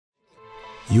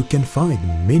you can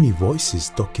find many voices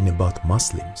talking about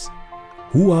Muslims.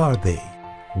 Who are they?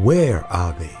 Where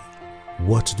are they?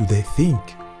 What do they think?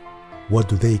 What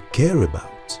do they care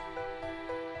about?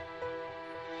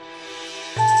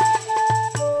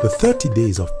 The 30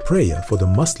 Days of Prayer for the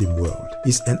Muslim World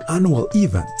is an annual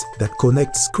event that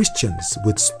connects Christians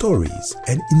with stories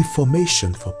and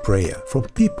information for prayer from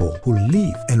people who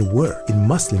live and work in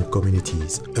Muslim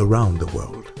communities around the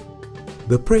world.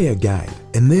 The prayer guide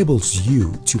enables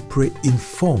you to pray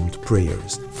informed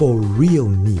prayers for real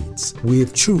needs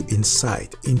with true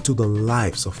insight into the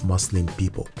lives of Muslim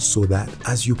people, so that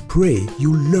as you pray,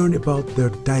 you learn about their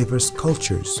diverse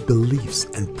cultures, beliefs,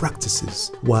 and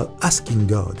practices while asking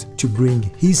God to bring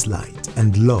His light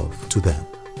and love to them.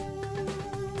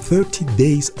 30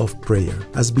 Days of Prayer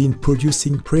has been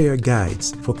producing prayer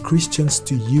guides for Christians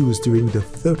to use during the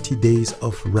 30 days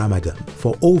of Ramadan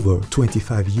for over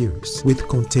 25 years, with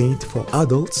content for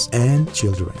adults and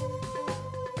children.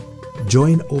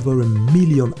 Join over 1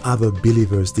 million other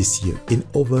believers this year in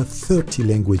over 30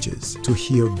 languages to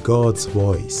hear God's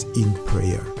voice in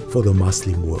prayer for the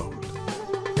Muslim world.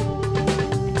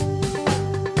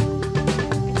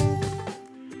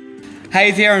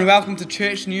 Hey there, and welcome to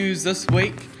Church News this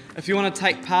week. If you want to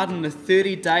take part in the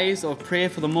 30 days of prayer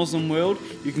for the Muslim world,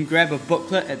 you can grab a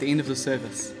booklet at the end of the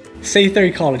service.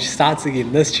 C3 College starts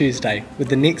again this Tuesday with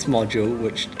the next module,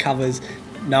 which covers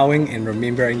knowing and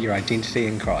remembering your identity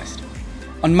in Christ.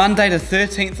 On Monday the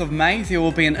 13th of May, there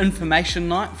will be an information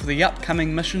night for the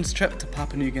upcoming missions trip to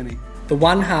Papua New Guinea. The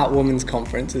One Heart Women's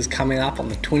Conference is coming up on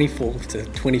the 24th to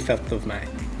 25th of May.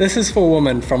 This is for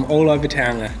women from all over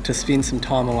Tauranga to spend some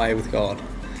time away with God,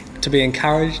 to be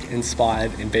encouraged,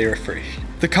 inspired and be refreshed.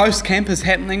 The Coast Camp is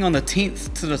happening on the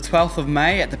 10th to the 12th of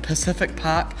May at the Pacific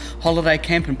Park Holiday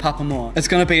Camp in Papamoa. It's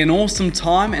going to be an awesome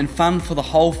time and fun for the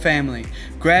whole family.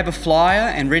 Grab a flyer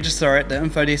and register at the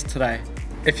info desk today.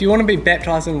 If you want to be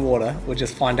baptised in water or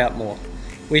just find out more,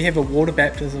 we have a water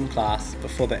baptism class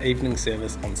before the evening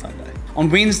service on Sunday. On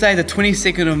Wednesday the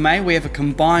 22nd of May, we have a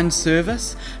combined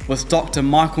service with Dr.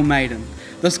 Michael Maiden.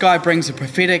 This guy brings a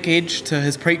prophetic edge to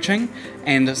his preaching,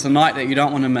 and it's a night that you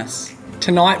don't want to miss.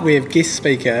 Tonight we have guest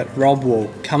speaker Rob Wall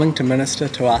coming to minister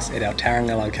to us at our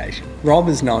Tauranga location. Rob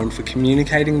is known for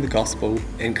communicating the gospel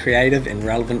in creative and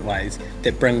relevant ways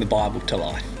that bring the Bible to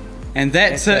life. And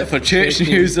that's it for Church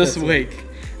News this week.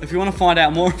 If you want to find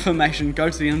out more information, go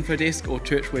to the info desk or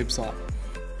church website.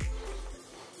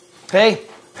 Hey,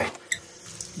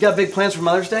 you got big plans for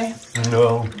Mother's Day?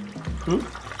 No.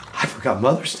 I forgot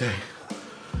Mother's Day.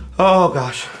 Oh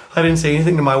gosh, I didn't say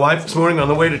anything to my wife this morning on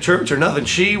the way to church or nothing.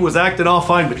 She was acting all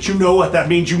fine, but you know what that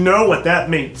means. You know what that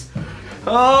means.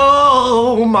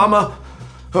 Oh, Mama.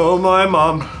 Oh, my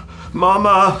mom.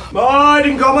 Mama. Oh, I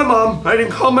didn't call my mom. I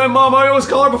didn't call my mom. I always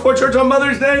call her before church on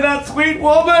Mother's Day. That sweet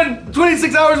woman.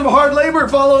 26 hours of hard labor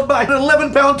followed by an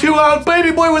 11-pound, 2-ounce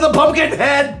baby boy with a pumpkin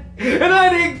head. And I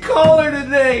didn't call her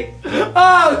today.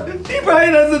 Oh, she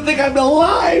probably doesn't think I'm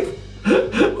alive.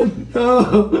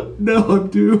 No, I'm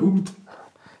doomed.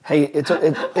 Hey, it's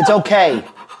okay.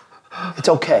 It's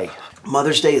okay.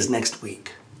 Mother's Day is next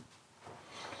week.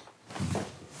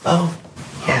 Oh,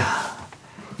 yeah.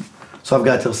 So I've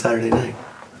got till Saturday night.